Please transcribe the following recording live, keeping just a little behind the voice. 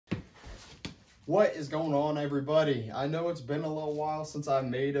What is going on, everybody? I know it's been a little while since I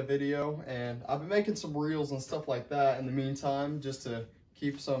made a video, and I've been making some reels and stuff like that in the meantime just to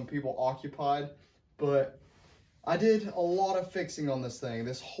keep some people occupied, but I did a lot of fixing on this thing.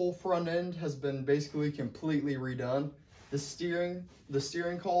 This whole front end has been basically completely redone. The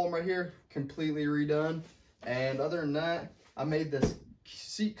steering column right here, completely redone. And other than that, I made this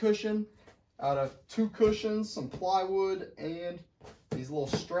seat cushion out of 2 cushions, some plywood, and these little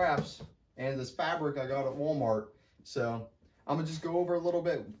straps, and this fabric I got at Walmart. So I'm gonna just go over a little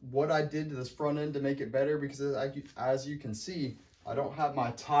bit what I did to this front end to make it better, because as you can see, I don't have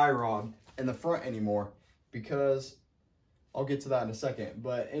my tie rod in the front anymore, because I'll get to that in a second.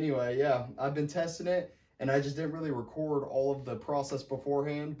 But anyway, yeah, I've been testing it, and I just didn't really record all of the process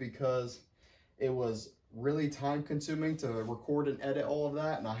beforehand because it was really time consuming to record and edit all of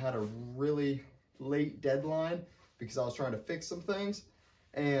that, and I had a really late deadline because I was trying to fix some things,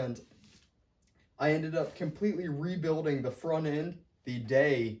 and I ended up completely rebuilding the front end the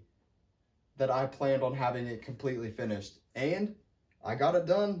day that I planned on having it completely finished. And I got it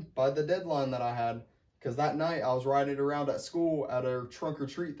done by the deadline that I had, because that night I was riding it around at school at a trunk or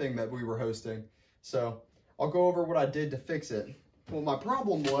treat thing that we were hosting. So I'll go over what I did to fix it. Well, my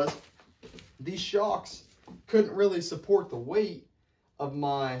problem was these shocks couldn't really support the weight of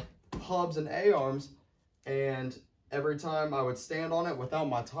my hubs and A-arms, and every time I would stand on it without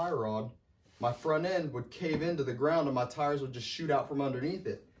my tie rod, my front end would cave into the ground and my tires would just shoot out from underneath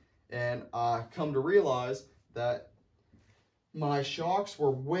it. And I come to realize that my shocks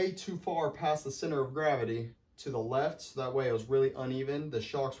were way too far past the center of gravity to the left, so that way it was really uneven. The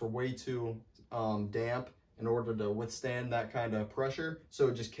shocks were way too damp in order to withstand that kind of pressure, so it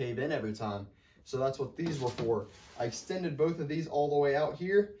would just cave in every time. So that's what these were for. I extended both of these all the way out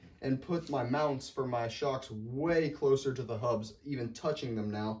here and put my mounts for my shocks way closer to the hubs, even touching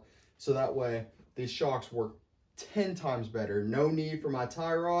them now. So that way these shocks work 10 times better. No need for my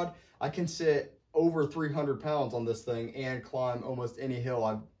tie rod. I can sit over 300 pounds on this thing and climb almost any hill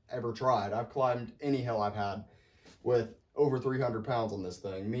I've ever tried. I've climbed any hill I've had with over 300 pounds on this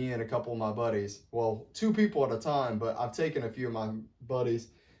thing. Me and a couple of my buddies. Well, 2 people at a time, but I've taken a few of my buddies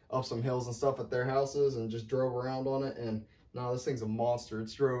up some hills and stuff at their houses and just drove around on it. And no, this thing's a monster.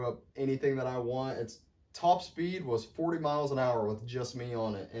 It's drove up anything that I want. Its top speed was 40 miles an hour with just me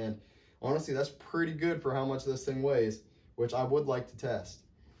on it. And honestly, that's pretty good for how much this thing weighs, which I would like to test.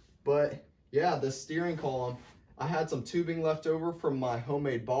 But yeah, this steering column, I had some tubing left over from my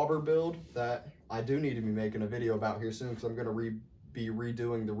homemade bobber build that I do need to be making a video about here soon, because I'm going to be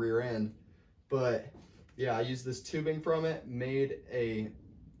redoing the rear end. But yeah, I used this tubing from it, made a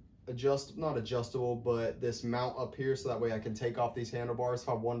not adjustable, but this mount up here, so that way I can take off these handlebars if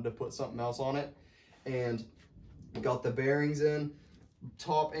I wanted to put something else on it. And got the bearings in,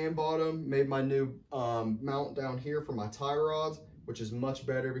 top and bottom. Made my new mount down here for my tie rods, which is much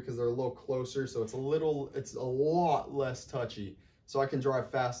better because they're a little closer, so it's a lot less touchy, so I can drive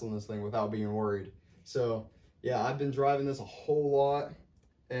fast on this thing without being worried. So yeah, I've been driving this a whole lot.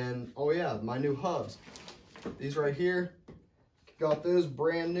 And oh yeah, my new hubs, these right here, got those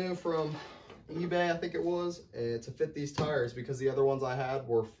brand new from eBay, I think it was, to fit these tires, because the other ones I had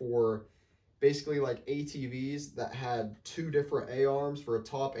were for basically like ATVs that had 2 different A-arms for a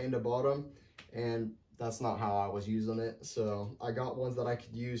top and a bottom, and that's not how I was using it. So I got ones that I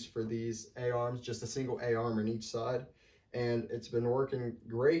could use for these A-arms, just a single A-arm on each side, and it's been working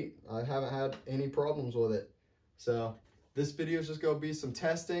great. I haven't had any problems with it. So this video is just gonna be some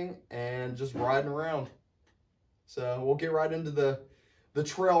testing and just riding around. So we'll get right into the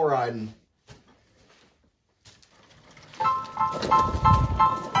trail riding.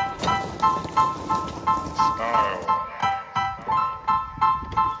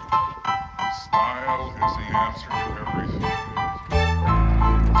 Style is the answer to everything.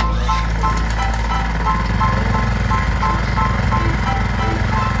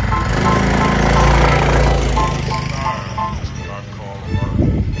 Style is what I call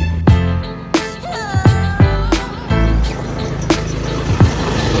art.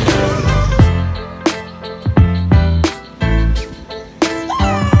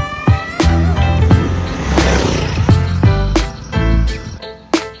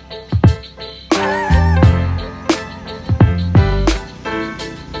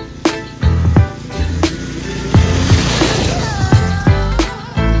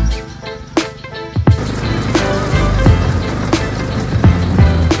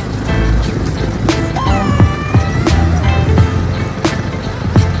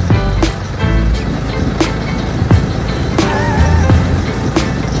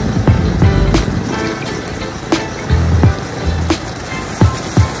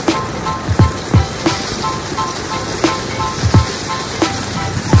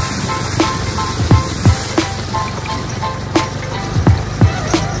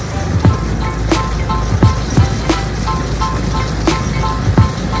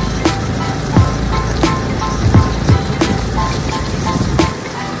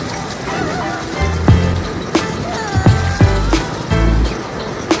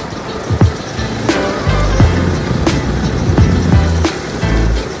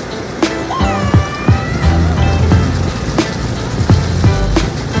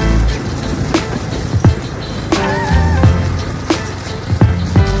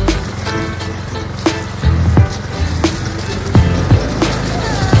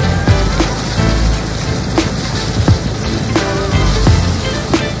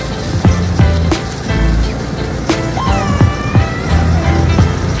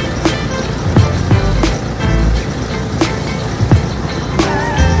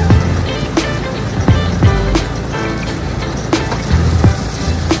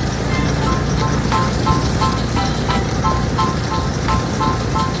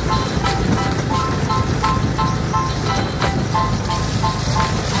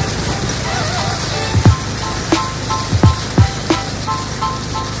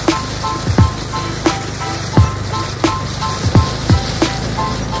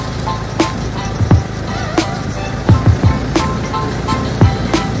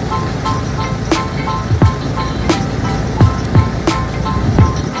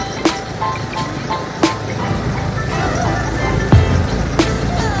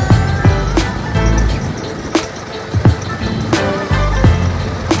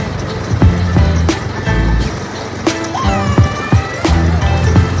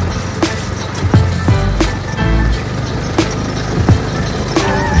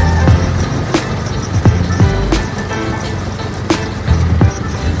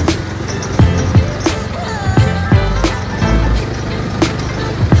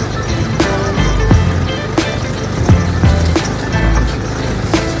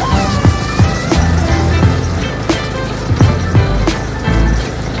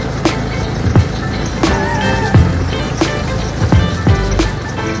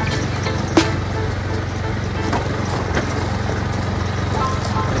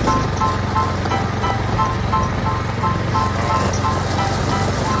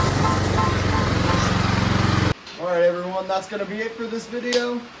 that's going to be it for this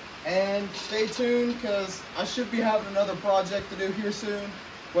video. And stay tuned, because I should be having another project to do here soon.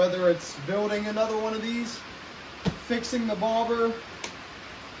 Whether it's building another one of these, fixing the bobber,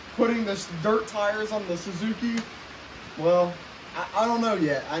 putting the dirt tires on the Suzuki. Well, I don't know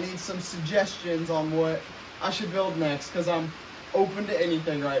yet. I need some suggestions on what I should build next, because I'm open to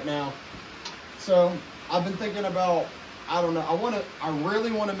anything right now. So I've been thinking about, I don't know, I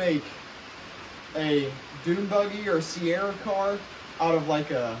really want to make a dune buggy or Sierra car out of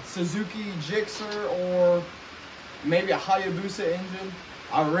like a Suzuki Gixxer or maybe a Hayabusa engine.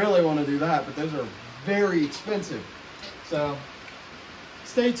 I really want to do that, but those are very expensive. So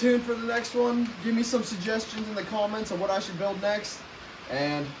stay tuned for the next one. Give me some suggestions in the comments of what I should build next.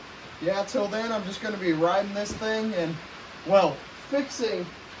 And yeah, till then, I'm just going to be riding this thing and, well, fixing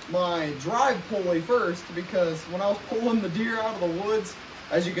my drive pulley first, because when I was pulling the deer out of the woods,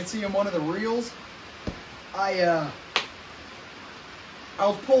 as you can see in one of the reels, I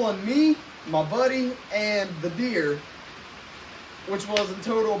was pulling me, my buddy, and the deer, which was in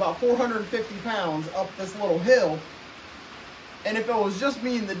total about 450 pounds up this little hill. And if it was just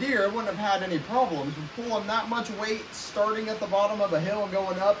me and the deer, I wouldn't have had any problems. But pulling that much weight, starting at the bottom of a hill and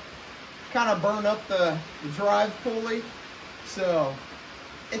going up, kind of burn up the drive pulley. So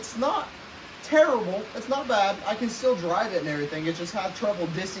it's not terrible, it's not bad. I can still drive it and everything. It just had trouble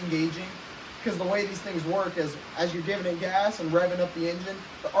disengaging, because the way these things work is, as you're giving it gas and revving up the engine,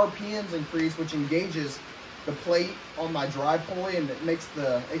 the RPMs increase, which engages the plate on my drive pulley, and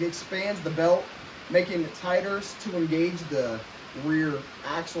it expands the belt, making it tighter to engage the rear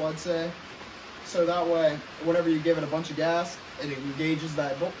axle, I'd say. So that way, whenever you give it a bunch of gas, it engages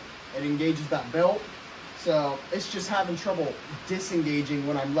that belt. So it's just having trouble disengaging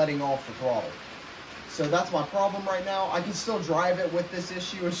when I'm letting off the throttle. So that's my problem right now. I can still drive it with this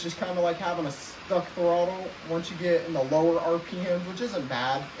issue. It's just kind of like having a stuck throttle once you get in the lower RPMs, which isn't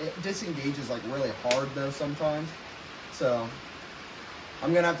bad. It disengages like really hard though sometimes. So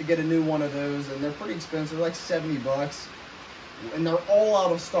I'm gonna have to get a new one of those, and they're pretty expensive, like 70 bucks. And they're all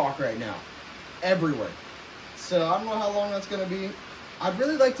out of stock right now, everywhere. So I don't know how long that's gonna be. I'd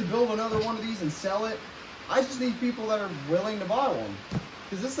really like to build another one of these and sell it. I just need people that are willing to buy one,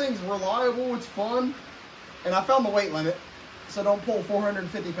 because this thing's reliable, it's fun, and I found the weight limit, so don't pull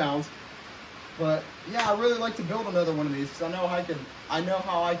 450 pounds. But yeah, I really like to build another one of these, because I know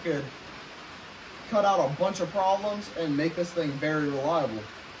how I could cut out a bunch of problems and make this thing very reliable.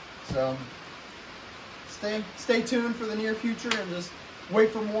 So stay tuned for the near future and just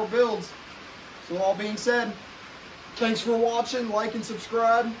wait for more builds. So all being said, thanks for watching, like and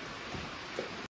subscribe.